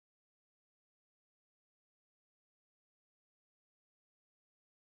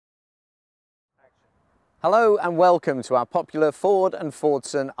Hello and welcome to our popular Ford and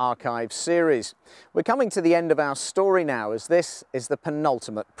Fordson Archive series. We're coming to the end of our story now, as this is the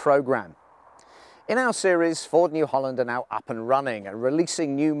penultimate programme. In our series, Ford New Holland are now up and running and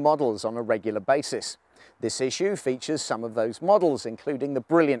releasing new models on a regular basis. This issue features some of those models, including the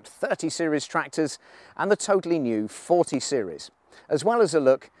brilliant 30 series tractors and the totally new 40 series, as well as a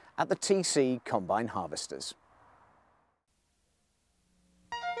look at the TC combine harvesters.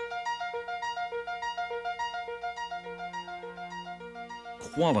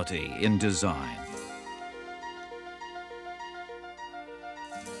 Quality in design.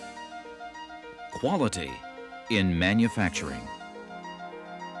 Quality in manufacturing.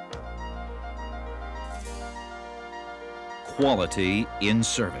 Quality in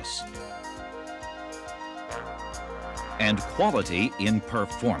service. And quality in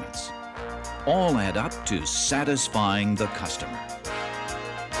performance. All add up to satisfying the customer.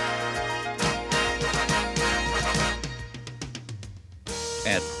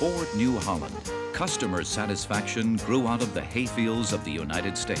 At Ford New Holland, customer satisfaction grew out of the hayfields of the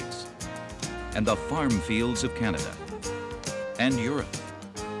United States and the farm fields of Canada and Europe,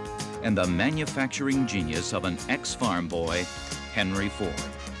 and the manufacturing genius of an ex-farm boy, Henry Ford.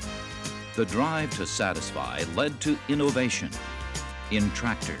 The drive to satisfy led to innovation in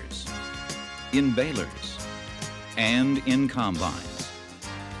tractors, in balers, and in combines.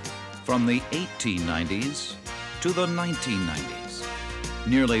 From the 1890s to the 1990s.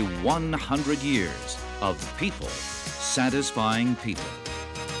 Nearly 100 years of people satisfying people.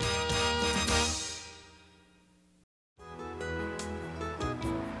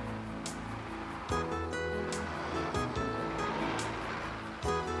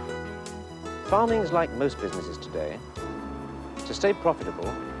 Farming is like most businesses today. To stay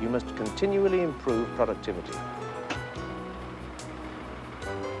profitable, you must continually improve productivity.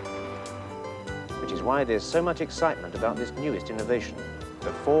 Which is why there's so much excitement about this newest innovation,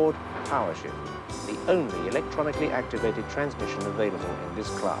 the Ford Powershift, the only electronically activated transmission available in this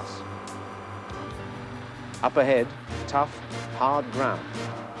class. Up ahead, tough, hard ground.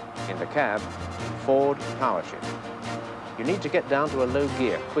 In the cab, Ford Powershift. You need to get down to a low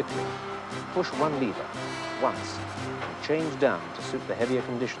gear quickly. Push one lever, once, and change down to suit the heavier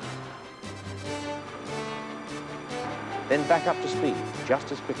conditions. Then back up to speed,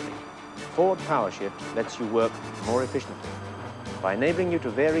 just as quickly. Ford Powershift lets you work more efficiently by enabling you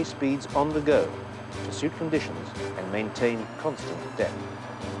to vary speeds on the go to suit conditions and maintain constant depth.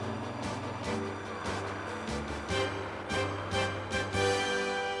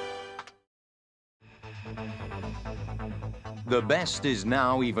 The best is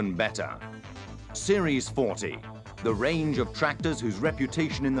now even better. Series 40, the range of tractors whose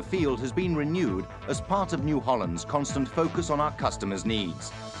reputation in the field has been renewed as part of New Holland's constant focus on our customers'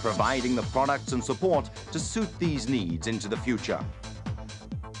 needs, providing the products and support to suit these needs into the future.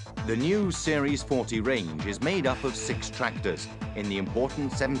 The new Series 40 range is made up of 6 tractors in the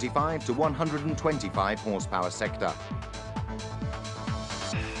important 75 to 125 horsepower sector.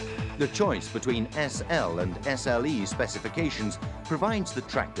 The choice between SL and SLE specifications provides the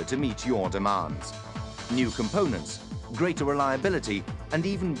tractor to meet your demands. New components, greater reliability, and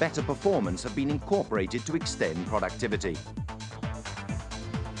even better performance have been incorporated to extend productivity.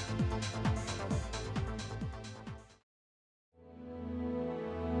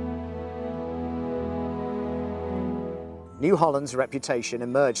 New Holland's reputation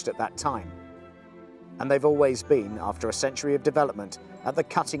emerged at that time, and they've always been, after a century of development, at the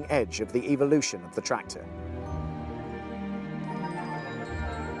cutting edge of the evolution of the tractor.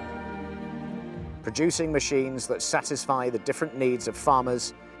 Producing machines that satisfy the different needs of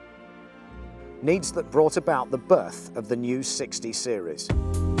farmers, needs that brought about the birth of the new 60 series.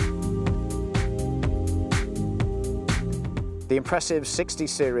 The impressive 60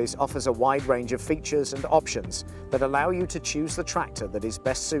 series offers a wide range of features and options that allow you to choose the tractor that is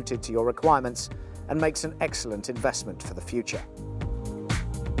best suited to your requirements and makes an excellent investment for the future.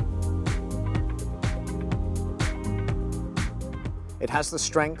 It has the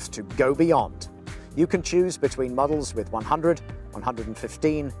strength to go beyond. You can choose between models with 100,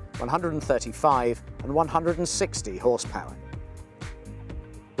 115, 135 and 160 horsepower.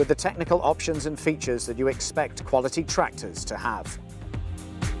 With the technical options and features that you expect quality tractors to have.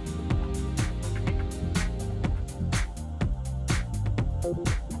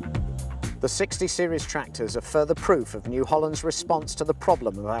 The 60 series tractors are further proof of New Holland's response to the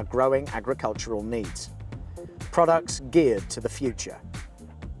problem of our growing agricultural needs. Products geared to the future.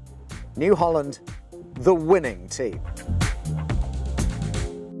 New Holland, the winning team.